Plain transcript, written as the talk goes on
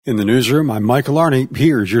In the newsroom, I'm Michael Arney.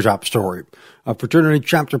 Here's your top story. A fraternity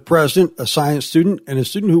chapter president, a science student, and a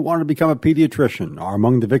student who wanted to become a pediatrician are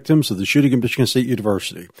among the victims of the shooting at Michigan State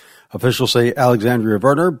University. Officials say Alexandria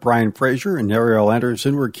Werner, Brian Frazier, and Ariel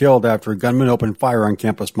Anderson were killed after a gunman opened fire on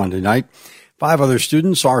campus Monday night. 5 other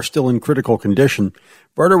students are still in critical condition.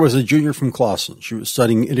 Werner was a junior from Clawson. She was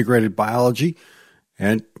studying integrated biology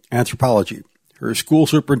and anthropology. Her school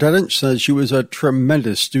superintendent says she was a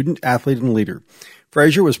tremendous student, athlete, and leader.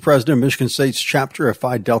 Frazier was president of Michigan State's chapter of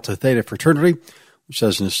Phi Delta Theta fraternity, which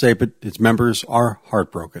says in a statement its members are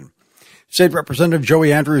heartbroken. State Representative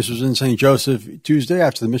Joey Andrews was in St. Joseph Tuesday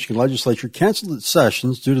after the Michigan legislature canceled its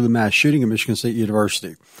sessions due to the mass shooting at Michigan State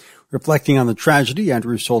University. Reflecting on the tragedy,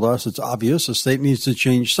 Andrews told us it's obvious the state needs to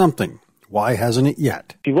change something. Why hasn't it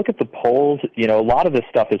yet? If you look at the polls, a lot of this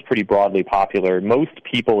stuff is pretty broadly popular. Most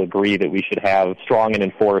people agree that we should have strong and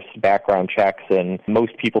enforced background checks, and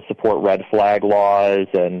most people support red flag laws,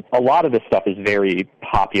 and a lot of this stuff is very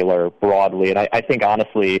popular broadly. And I think,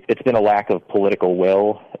 honestly, it's been a lack of political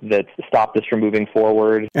will that stopped this from moving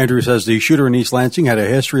forward. Andrew says the shooter in East Lansing had a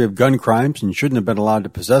history of gun crimes and shouldn't have been allowed to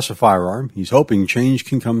possess a firearm. He's hoping change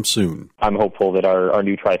can come soon. I'm hopeful that our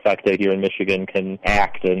new trifecta here in Michigan can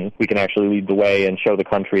act, and we can actually lead the way and show the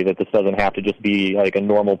country that this doesn't have to just be like a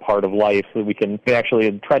normal part of life, that we can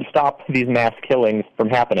actually try to stop these mass killings from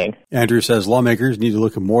happening. Andrew says lawmakers need to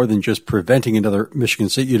look at more than just preventing another Michigan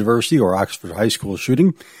State University or Oxford High School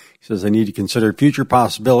shooting. He says they need to consider future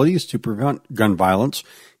possibilities to prevent gun violence.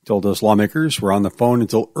 He told us lawmakers were on the phone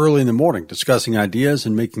until early in the morning discussing ideas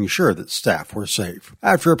and making sure that staff were safe.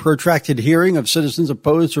 After a protracted hearing of citizens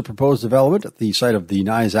opposed to proposed development at the site of the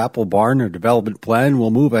Nye's Apple Barn, a development plan will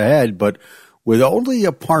move ahead, but with only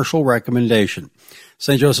a partial recommendation.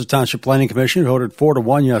 St. Joseph Township Planning Commission voted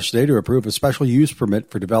 4-1 yesterday to approve a special use permit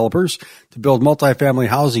for developers to build multifamily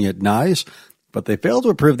housing at Nye's, but they failed to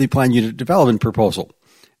approve the planned unit development proposal.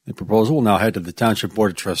 The proposal will now head to the Township Board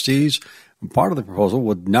of Trustees. And part of the proposal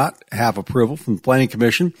would not have approval from the Planning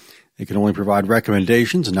Commission. They can only provide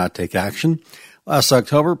recommendations and not take action. Last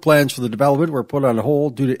October, plans for the development were put on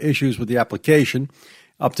hold due to issues with the application.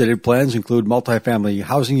 Updated plans include multifamily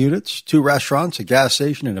housing units, 2 restaurants, a gas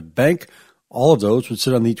station, and a bank. All of those would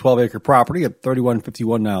sit on the 12-acre property at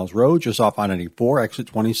 3151 Niles Road, just off I-94, exit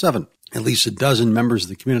 27. At least a dozen members of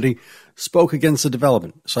the community spoke against the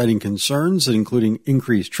development, citing concerns that including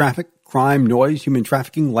increased traffic, crime, noise, human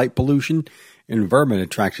trafficking, light pollution, and vermin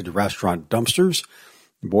attracted to restaurant dumpsters.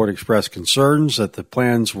 The board expressed concerns that the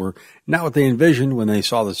plans were not what they envisioned when they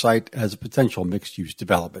saw the site as a potential mixed-use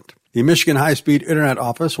development. The Michigan High-Speed Internet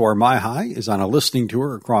Office, or MiHi, is on a listening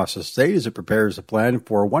tour across the state as it prepares a plan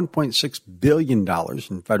for $1.6 billion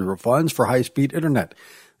in federal funds for high-speed internet.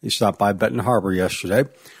 They stopped by Benton Harbor yesterday.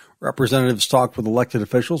 Representatives talked with elected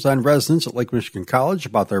officials and residents at Lake Michigan College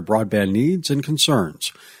about their broadband needs and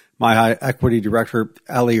concerns. MiHi Equity Director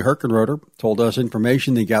Ali Herkenroder told us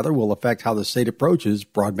information they gather will affect how the state approaches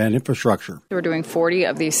broadband infrastructure. We're doing 40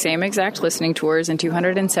 of these same exact listening tours in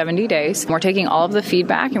 270 days. We're taking all of the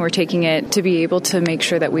feedback and we're taking it to be able to make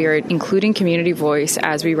sure that we are including community voice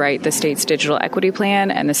as we write the state's digital equity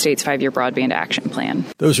plan and the state's 5-year broadband action plan.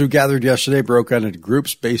 Those who gathered yesterday broke out into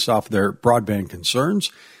groups based off their broadband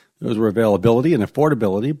concerns. Those were availability and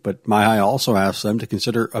affordability, but MiHi also asked them to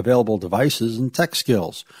consider available devices and tech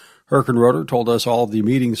skills. Herkenroder told us all of the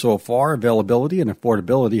meetings so far, availability and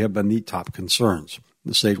affordability have been the top concerns.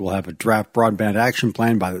 The state will have a draft broadband action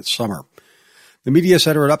plan by this summer. The Media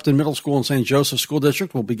Center at Upton Middle School in St. Joseph School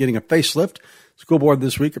District will be getting a facelift. School board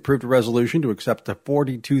this week approved a resolution to accept a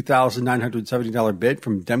 $42,970 bid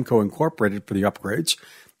from Demco Incorporated for the upgrades.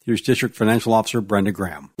 Here's District Financial Officer Brenda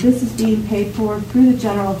Graham. This is being paid for through the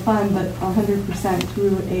general fund, but 100%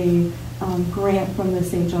 through a grant from the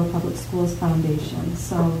St. Joe Public Schools Foundation.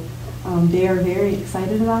 So they are very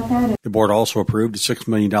excited about that. The board also approved a $6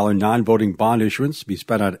 million non-voting bond issuance to be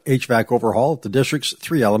spent on HVAC overhaul at the district's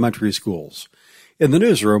 3 elementary schools. In the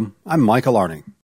newsroom, I'm Michael Arney.